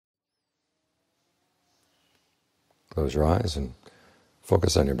Close your eyes and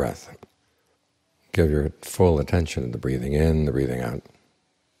focus on your breath. Give your full attention to the breathing in, the breathing out.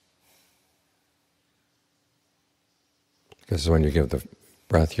 Because when you give the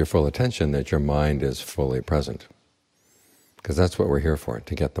breath your full attention, that your mind is fully present. Because that's what we're here for,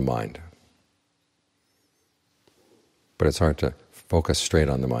 to get the mind. But it's hard to focus straight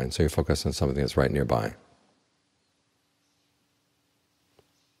on the mind, so you focus on something that's right nearby.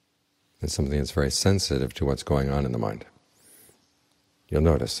 It's something that's very sensitive to what's going on in the mind. You'll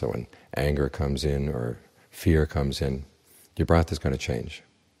notice that when anger comes in or fear comes in, your breath is going to change.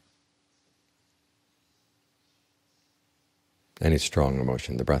 Any strong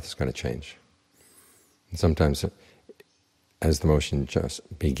emotion, the breath is going to change. And sometimes, as the motion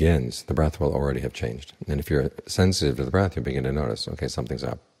just begins, the breath will already have changed. And if you're sensitive to the breath, you begin to notice, okay, something's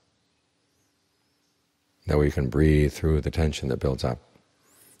up. That way you can breathe through the tension that builds up.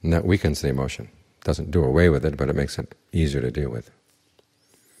 And that weakens the emotion. It doesn't do away with it, but it makes it easier to deal with.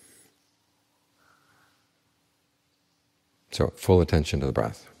 So full attention to the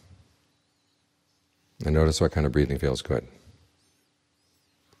breath. And notice what kind of breathing feels good.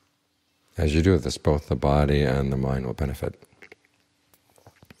 As you do this, both the body and the mind will benefit.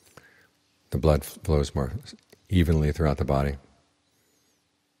 The blood flows more evenly throughout the body.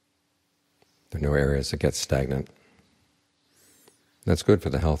 There are no areas that get stagnant. That's good for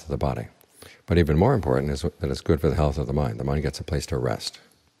the health of the body. But even more important is that it's good for the health of the mind. The mind gets a place to rest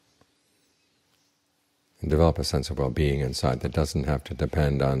and develop a sense of well-being inside that doesn't have to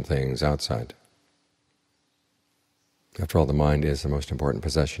depend on things outside. After all, the mind is the most important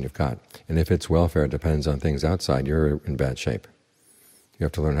possession you've got. And if its welfare depends on things outside, you're in bad shape. You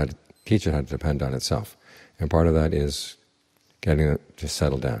have to learn how to teach it how to depend on itself. And part of that is getting it to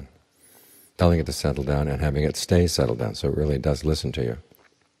settle down, telling it to settle down and having it stay settled down so it really does listen to you.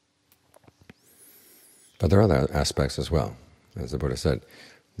 But there are other aspects as well. As the Buddha said,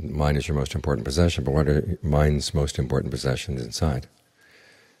 mind is your most important possession, but what are mind's most important possessions inside?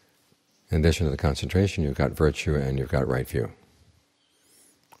 In addition to the concentration, you've got virtue and you've got right view.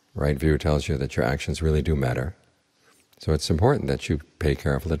 Right view tells you that your actions really do matter. So it's important that you pay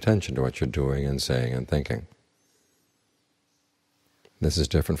careful attention to what you're doing and saying and thinking. This is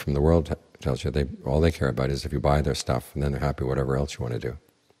different from the world tells you all they care about is if you buy their stuff and then they're happy whatever else you want to do.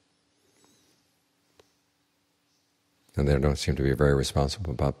 And they don't seem to be very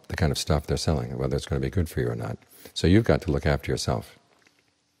responsible about the kind of stuff they're selling, whether it's going to be good for you or not. So you've got to look after yourself.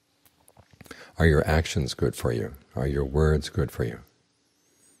 Are your actions good for you? Are your words good for you?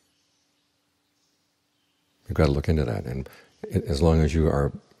 You've got to look into that. And as long as you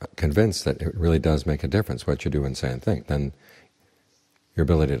are convinced that it really does make a difference what you do and say and think, then your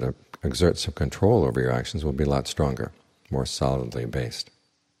ability to exert some control over your actions will be a lot stronger, more solidly based.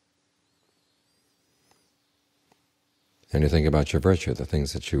 And you think about your virtue, the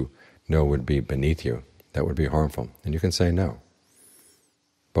things that you know would be beneath you, that would be harmful, and you can say no,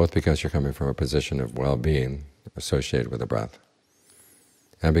 both because you're coming from a position of well-being associated with the breath,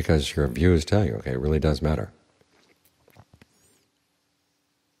 and because your views tell you, okay, it really does matter.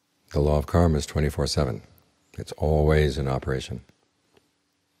 The law of karma is 24/7. It's always in operation.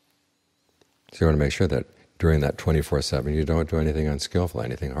 So you want to make sure that during that 24/7 you don't do anything unskillful,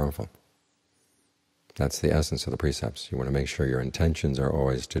 anything harmful. That's the essence of the precepts. You want to make sure your intentions are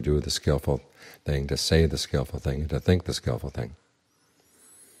always to do the skillful thing, to say the skillful thing, and to think the skillful thing.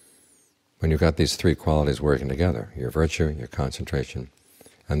 When you've got these three qualities working together, your virtue, your concentration,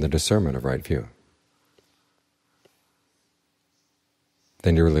 and the discernment of right view,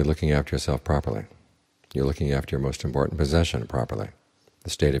 then you're really looking after yourself properly. You're looking after your most important possession properly, the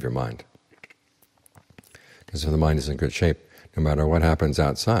state of your mind. Because if the mind is in good shape, no matter what happens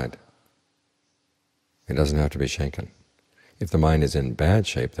outside, it doesn't have to be shaken. If the mind is in bad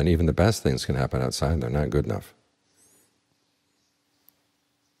shape, then even the best things can happen outside, and they're not good enough.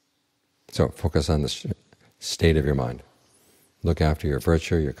 So focus on the state of your mind. Look after your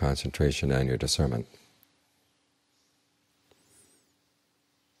virtue, your concentration, and your discernment.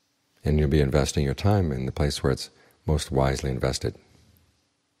 And you'll be investing your time in the place where it's most wisely invested.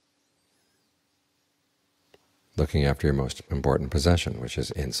 Looking after your most important possession, which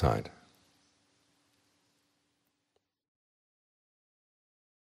is inside.